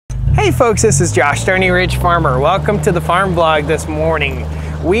Hey folks, this is Josh, Stoney Ridge Farmer. Welcome to the farm vlog this morning.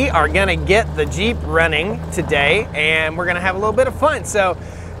 We are gonna get the Jeep running today and we're gonna have a little bit of fun. So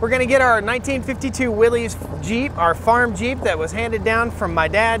we're gonna get our 1952 Willys Jeep, our farm Jeep that was handed down from my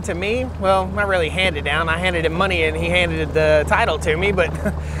dad to me. Well, not really handed down. I handed him money and he handed the title to me, but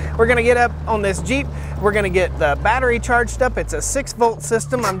we're gonna get up on this Jeep. We're gonna get the battery charged up. It's a 6-volt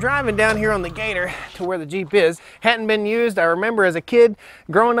system. I'm driving down here on the Gator to where the Jeep is. Hadn't been used. I remember as a kid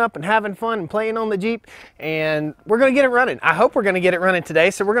growing up and having fun and playing on the Jeep, and we're gonna get it running. I hope we're gonna get it running today,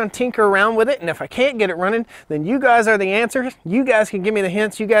 so we're gonna tinker around with it, and if I can't get it running, then you guys are the answers. You guys can give me the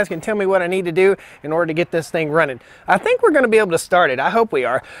hints. You guys can tell me what I need to do in order to get this thing running. I think we're gonna be able to start it. I hope we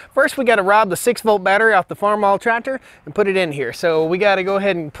are. First, we gotta rob the 6-volt battery off the Farmall tractor and put it in here. So we gotta go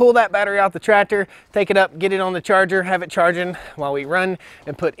ahead and pull that battery off the tractor, take it up, get it on the charger, have it charging while we run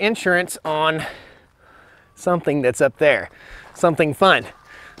and put insurance on something that's up there. Something fun.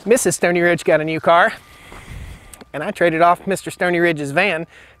 Mrs. Stoney Ridge got a new car, and I traded off Mr. Stoney Ridge's van,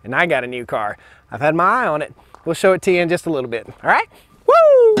 and I got a new car. I've had my eye on it. We'll show it to you in just a little bit. All right?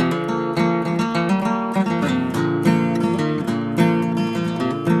 Woo!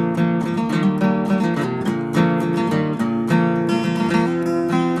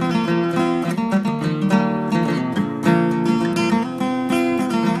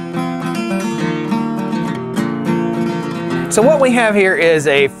 So what we have here is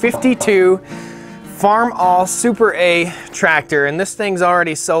a 52 Farmall Super A tractor, and this thing's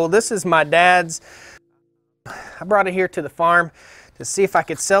already sold. This is my dad's. I brought it here to the farm to see if I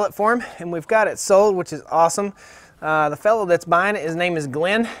could sell it for him, and we've got it sold, which is awesome. The fellow that's buying it, his name is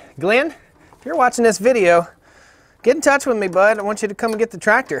Glenn. Glenn, if you're watching this video, get in touch with me, bud. I want you to come and get the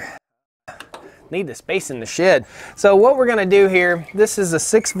tractor. Need the space in the shed. So what we're gonna do here, this is a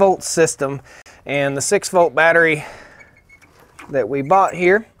 6-volt system, and the 6-volt battery that we bought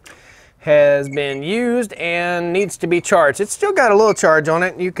here has been used and needs to be charged. It's still got a little charge on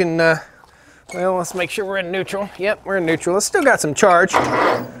it. You can, well, let's make sure we're in neutral. Yep, we're in neutral. It's still got some charge,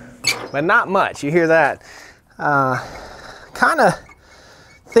 but not much. You hear that? Kind of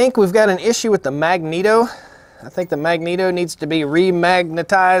think we've got an issue with the magneto. I think the magneto needs to be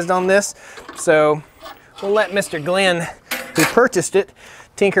remagnetized on this. So we'll let Mr. Glenn, who purchased it,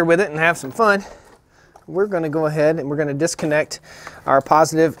 tinker with it and have some fun. We're going to go ahead and we're going to disconnect our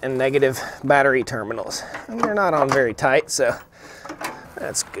positive and negative battery terminals. And they're not on very tight, so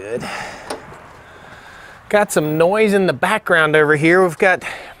that's good. Got some noise in the background over here. We've got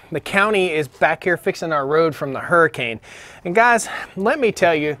the county is back here fixing our road from the hurricane. And guys, let me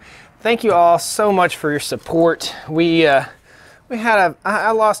tell you, thank you all so much for your support. I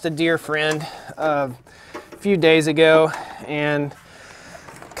lost a dear friend a few days ago, and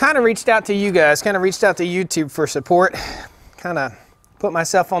kind of reached out to you guys, kind of reached out to YouTube for support, kind of put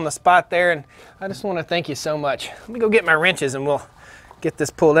myself on the spot there, and I just want to thank you so much. Let me go get my wrenches and we'll get this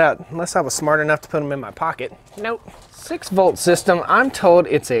pulled out, unless I was smart enough to put them in my pocket. Nope. 6-volt system, I'm told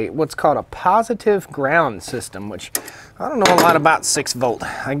it's what's called a positive ground system, which I don't know a lot about 6-volt.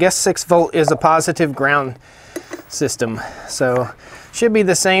 I guess 6-volt is a positive ground system, so should be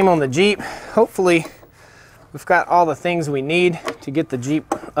the same on the Jeep. Hopefully we've got all the things we need to get the Jeep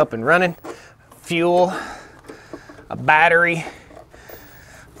up and running. Fuel, a battery,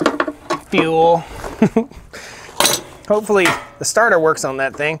 fuel. Hopefully the starter works on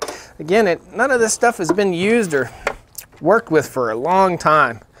that thing. Again, none of this stuff has been used or worked with for a long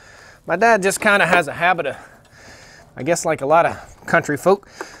time. My dad just kind of has a habit of, I guess like a lot of country folk,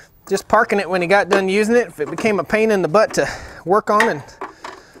 just parking it when he got done using it. If it became a pain in the butt to work on and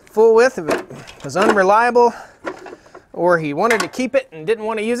fool with, if it was unreliable, or he wanted to keep it and didn't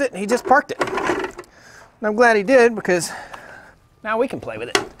want to use it, he just parked it. And I'm glad he did, because now we can play with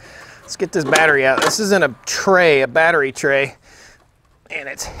it. Let's get this battery out. This is in a tray, a battery tray, and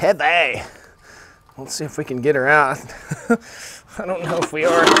it's heavy. Let's see if we can get her out. I don't know if we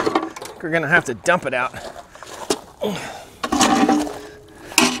are. I think we're gonna have to dump it out.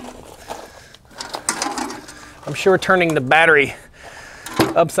 I'm sure turning the battery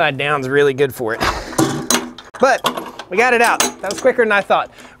upside down is really good for it. But we got it out. That was quicker than I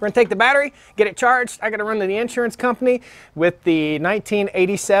thought. We're gonna take the battery, get it charged. I gotta run to the insurance company with the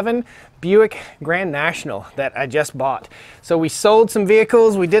 1987 Buick Grand National that I just bought. So we sold some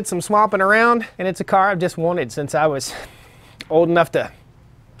vehicles, we did some swapping around, and it's a car I've just wanted since I was old enough to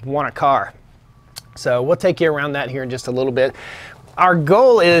want a car. So we'll take you around that here in just a little bit. Our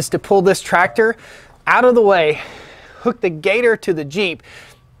goal is to pull this tractor out of the way, hook the Gator to the Jeep,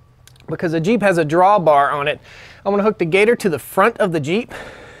 because the Jeep has a drawbar on it. I'm gonna hook the Gator to the front of the Jeep,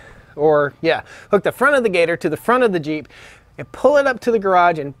 or yeah, hook the front of the Gator to the front of the Jeep, and pull it up to the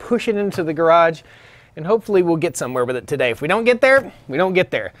garage and push it into the garage, and hopefully we'll get somewhere with it today. If we don't get there, we don't get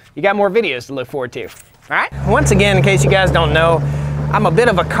there. You got more videos to look forward to. All right? Once again, in case you guys don't know, I'm a bit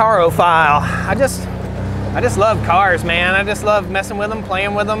of a carophile. I just love cars, man. I just love messing with them,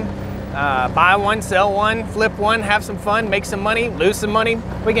 playing with them. Buy one, sell one, flip one, have some fun, make some money, lose some money.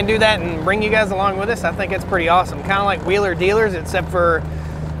 We can do that and bring you guys along with us. I think it's pretty awesome. Kind of like wheeler dealers, except for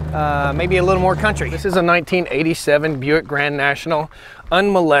maybe a little more country. This is a 1987 Buick Grand National,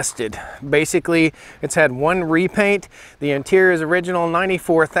 unmolested. Basically, it's had one repaint. The interior is original,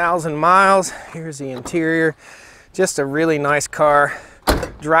 94,000 miles. Here's the interior. Just a really nice car,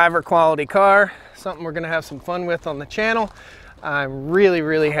 driver quality car. Something we're gonna have some fun with on the channel. I'm really,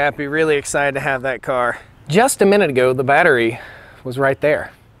 really happy, really excited to have that car. Just a minute ago, the battery was right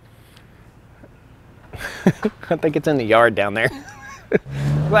there. I think it's in the yard down there.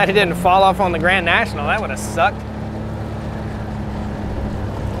 Glad it didn't fall off on the Grand National. That would have sucked.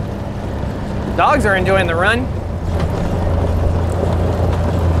 Dogs are enjoying the run.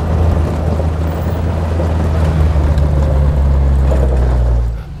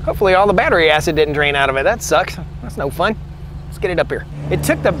 Hopefully all the battery acid didn't drain out of it. That sucks. That's no fun. Let's get it up here. It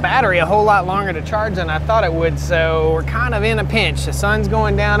took the battery a whole lot longer to charge than I thought it would, so we're kind of in a pinch. The sun's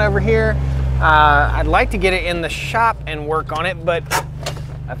going down over here. I'd like to get it in the shop and work on it, but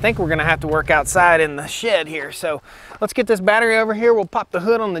I think we're gonna have to work outside in the shed here. So let's get this battery over here. We'll pop the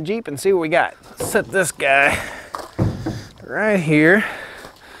hood on the Jeep and see what we got. Set this guy right here.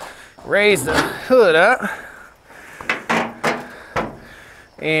 Raise the hood up.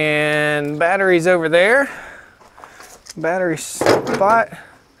 And battery's over there. Battery spot.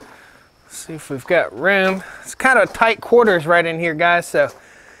 Let's see if we've got room. It's kind of tight quarters right in here, guys, so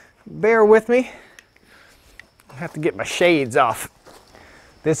bear with me. I have to get my shades off.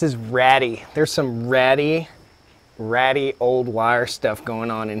 This is ratty. There's some ratty old wire stuff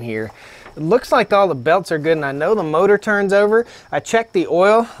going on in here. It looks like all the belts are good, and I know the motor turns over. I checked the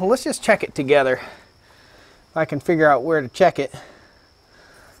oil. Well, let's just check it together. If I can figure out where to check it.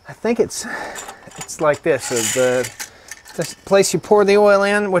 I think it's like this. So the place you pour the oil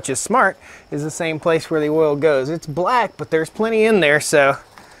in, which is smart, is the same place where the oil goes. It's black, but there's plenty in there, so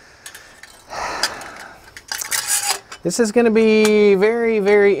this is going to be very,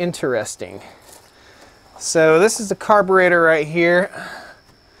 very interesting. So this is the carburetor right here.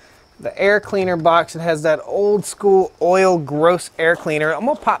 The air cleaner box, it has that old school oil gross air cleaner. I'm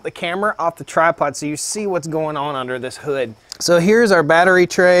gonna pop the camera off the tripod so you see what's going on under this hood. So here's our battery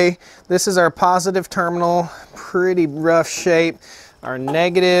tray. This is our positive terminal, pretty rough shape. Our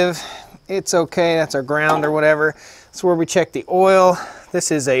negative, it's okay, that's our ground or whatever. That's where we check the oil. This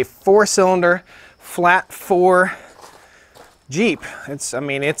is a 4-cylinder, flat 4 Jeep.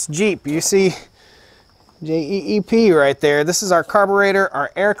 It's Jeep. You see J-E-E-P right there. This is our carburetor,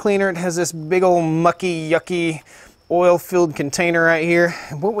 our air cleaner. It has this big old mucky, yucky, oil-filled container right here.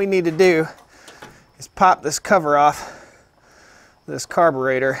 And what we need to do is pop this cover off this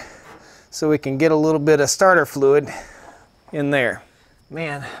carburetor so we can get a little bit of starter fluid in there.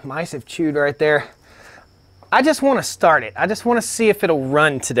 Man, mice have chewed right there. I just want to start it. I just want to see if it'll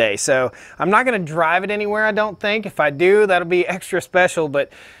run today. So I'm not going to drive it anywhere, I don't think. If I do, that'll be extra special, but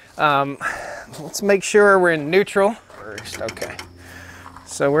let's make sure we're in neutral first. Okay,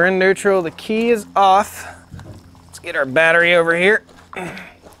 so we're in neutral. The key is off. Let's get our battery over here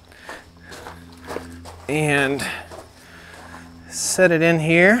and set it in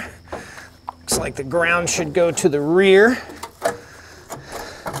here. Looks like the ground should go to the rear.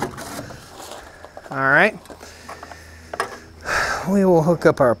 All right, we will hook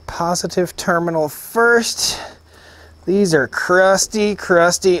up our positive terminal first. These are crusty,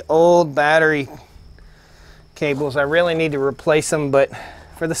 crusty old battery cables. I really need to replace them, but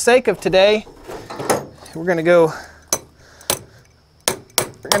for the sake of today, we're gonna go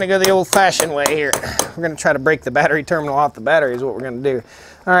the old-fashioned way here. We're gonna try to break the battery terminal off the battery is what we're gonna do.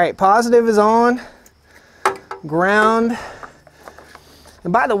 All right, positive is on, ground.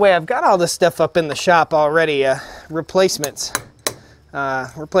 And by the way, I've got all this stuff up in the shop already, replacements,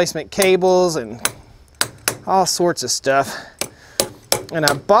 replacement cables and all sorts of stuff. And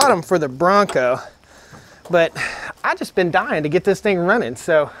I bought them for the Bronco, but I've just been dying to get this thing running.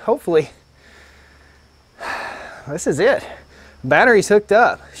 So hopefully, this is it. Battery's hooked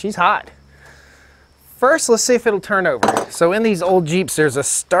up. She's hot. First, let's see if it'll turn over. So in these old Jeeps, there's a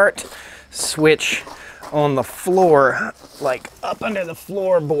start switch on the floor, like up under the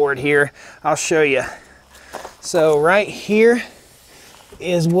floorboard here. I'll show you. So right here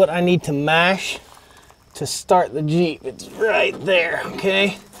is what I need to mash to start the Jeep. It's right there,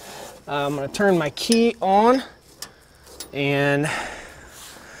 okay? I'm gonna turn my key on. And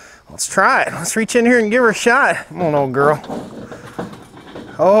let's try it. Let's reach in here and give her a shot. Come on, old girl.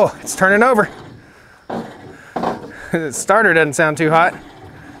 Oh, it's turning over. The starter doesn't sound too hot.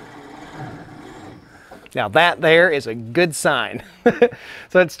 Now that there is a good sign.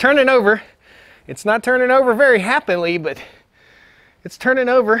 So it's turning over. It's not turning over very happily, but it's turning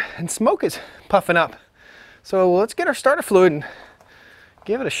over and smoke is puffing up. So let's get our starter fluid and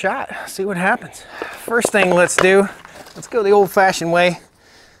give it a shot, see what happens. First thing let's do, let's go the old-fashioned way.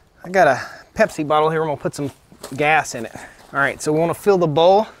 I got a Pepsi bottle here. I'm gonna put some gas in it. All right, so we wanna fill the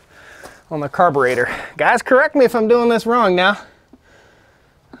bowl on the carburetor. Guys, correct me if I'm doing this wrong now.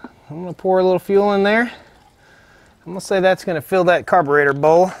 I'm gonna pour a little fuel in there. I'm gonna say that's gonna fill that carburetor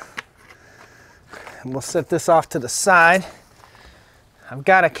bowl. And we'll set this off to the side. I've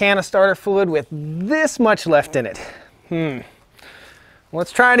got a can of starter fluid with this much left in it.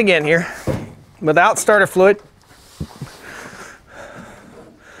 Let's try it again here without starter fluid.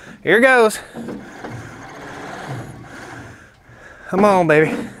 Here goes. Come on,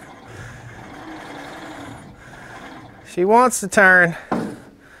 baby. She wants to turn.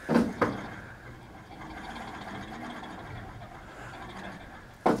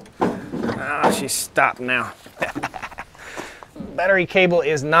 Oh, she's stopped now. Battery cable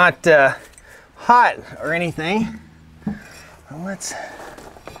is not hot or anything. Let's, a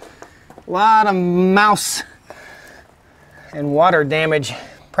lot of mouse and water damage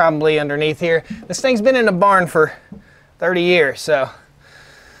probably underneath here. This thing's been in the barn for 30 years, so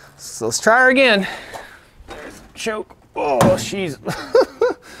let's try her again. There's the choke. Oh, she's,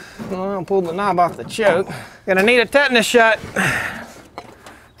 I pulled the knob off the choke. Gonna need a tetanus shot.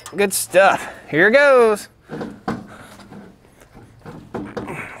 Good stuff. Here goes.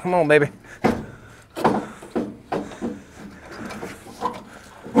 Come on, baby.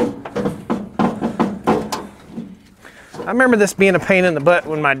 I remember this being a pain in the butt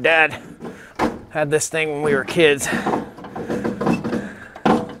when my dad had this thing when we were kids.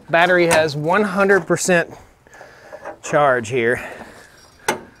 Battery has 100% charge here.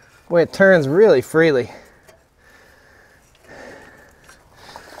 Boy, it turns really freely.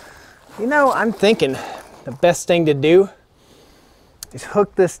 You know, I'm thinking the best thing to do is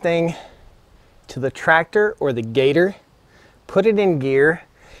hook this thing to the tractor or the gator, put it in gear,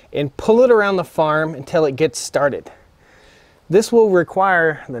 and pull it around the farm until it gets started. This will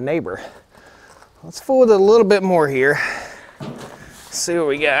require the neighbor. Let's fool with it a little bit more here. See what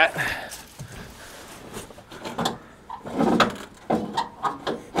we got.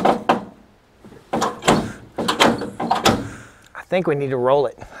 I think we need to roll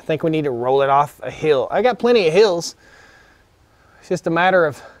it. I think we need to roll it off a hill. I got plenty of hills. It's just a matter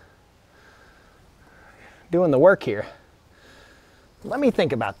of doing the work here. Let me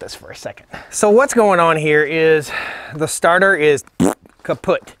think about this for a second. So what's going on here is the starter is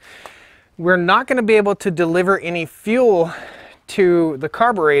kaput. We're not going to be able to deliver any fuel to the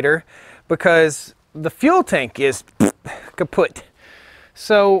carburetor because the fuel tank is kaput.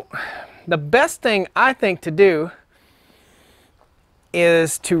 So the best thing I think to do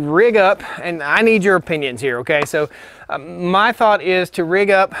is to rig up, and I need your opinions here, okay? So my thought is to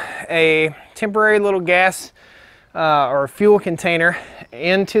rig up a temporary little gas or fuel container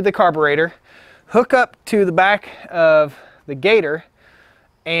into the carburetor, hook up to the back of the gator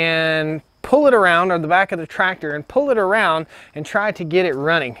and pull it around, or the back of the tractor, and pull it around and try to get it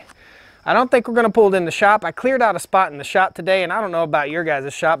running. I don't think we're gonna pull it in the shop. I cleared out a spot in the shop today, and I don't know about your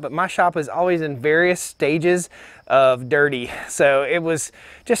guys' shop, but my shop is always in various stages of dirty. So it was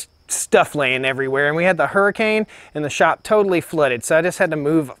just stuff laying everywhere, and we had the hurricane and the shop totally flooded. So I just had to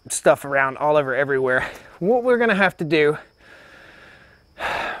move stuff around all over everywhere. What we're gonna have to do,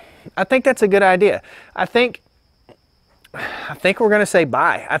 I think that's a good idea. I think we're gonna say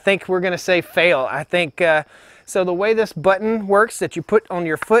bye. I think we're gonna say fail. I think, so the way this button works that you put on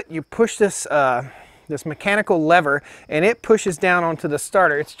your foot, you push this, this mechanical lever and it pushes down onto the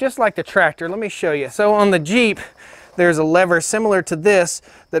starter. It's just like the tractor. Let me show you. So on the Jeep, there's a lever similar to this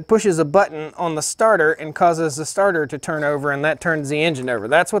that pushes a button on the starter and causes the starter to turn over, and that turns the engine over.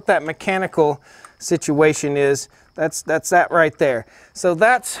 That's what that mechanical situation is. That's that right there. So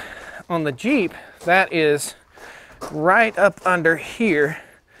that's on the Jeep. That is right up under here.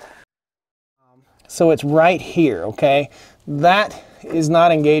 So it's right here, okay? That is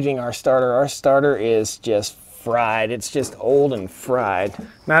not engaging our starter. Our starter is just fried. It's just old and fried.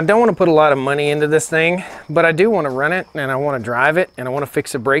 Now, I don't want to put a lot of money into this thing, but I do want to run it, and I want to drive it, and I want to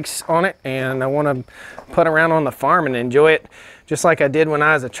fix the brakes on it, and I want to put around on the farm and enjoy it just like I did when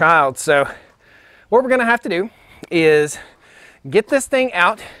I was a child. So what we're going to have to do is get this thing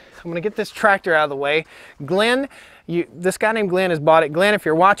out. I'm going to get this tractor out of the way. Glenn, This guy named Glenn has bought it. Glenn, if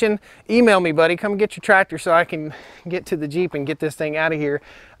you're watching, email me, buddy. Come get your tractor so I can get to the Jeep and get this thing out of here.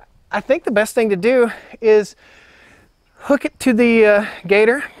 I think the best thing to do is hook it to the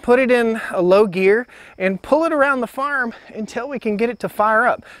gator, put it in a low gear, and pull it around the farm until we can get it to fire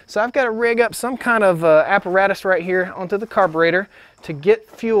up. So I've got to rig up some kind of apparatus right here onto the carburetor to get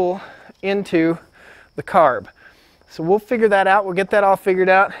fuel into the carb. So we'll figure that out. We'll get that all figured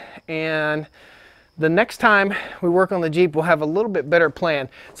out, and the next time we work on the Jeep, we'll have a little bit better plan.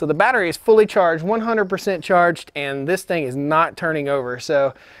 So the battery is fully charged, 100% charged, and this thing is not turning over.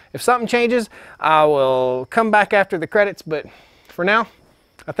 So if something changes, I will come back after the credits, but for now,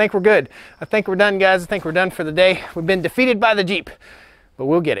 I think we're good. I think we're done, guys. I think we're done for the day. We've been defeated by the Jeep, but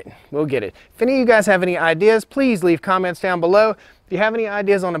we'll get it. We'll get it. If any of you guys have any ideas, please leave comments down below. If you have any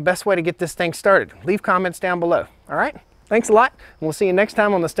ideas on the best way to get this thing started, leave comments down below. All right? Thanks a lot, and we'll see you next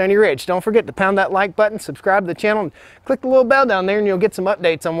time on the Stoney Ridge. Don't forget to pound that like button, subscribe to the channel, and click the little bell down there, and you'll get some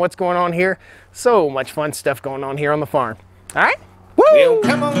updates on what's going on here. So much fun stuff going on here on the farm. All right? Woo! Well,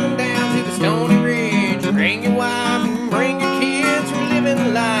 come on down to the Stoney Ridge. Bring your wife and bring your kids. We're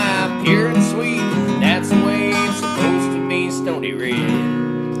living life pure and sweet. That's the way it's supposed to be, Stoney Ridge.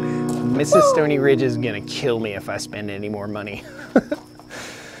 Mrs. Stoney Ridge is gonna kill me if I spend any more money.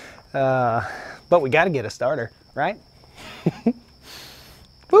 But we gotta get a starter, right?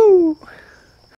 Woo!